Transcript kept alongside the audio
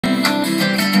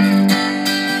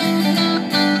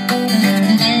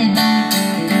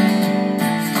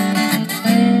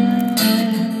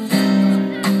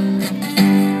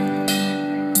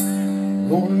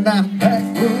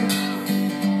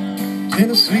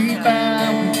sweet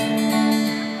Bible,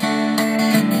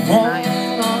 one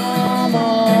arm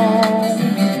on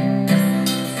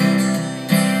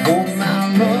hold my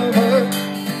lover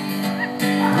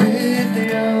with the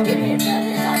other.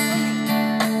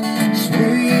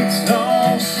 Sweet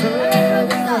soft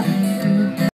southern,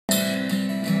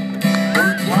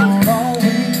 worked hard all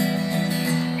week,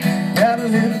 got a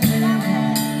little too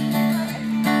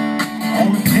on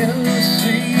the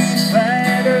Tennessee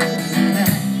Saturday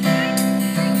night.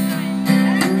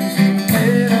 Couldn't feel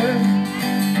better,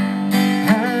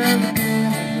 I'm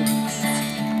together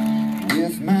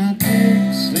with my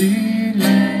Dixieland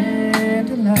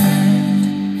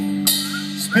delight.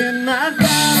 Spend my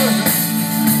dollars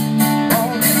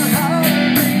all in a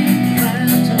holiday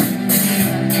mountain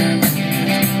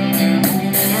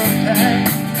over a pack.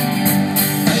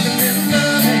 Make a little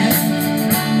loving,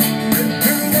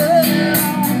 little loving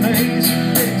on a lazy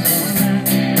Dixieland.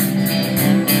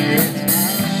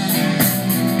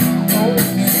 Oh,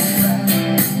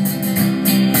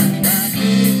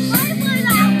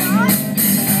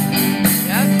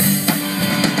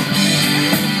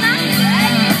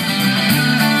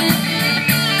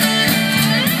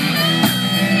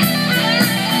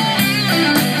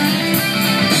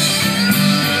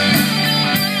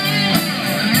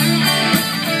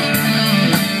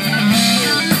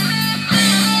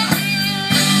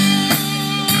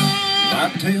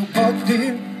 tail puffed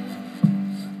in,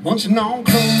 munching on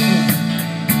clover,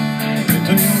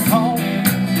 little call,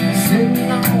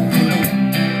 sitting on the floor,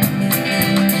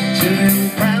 chilling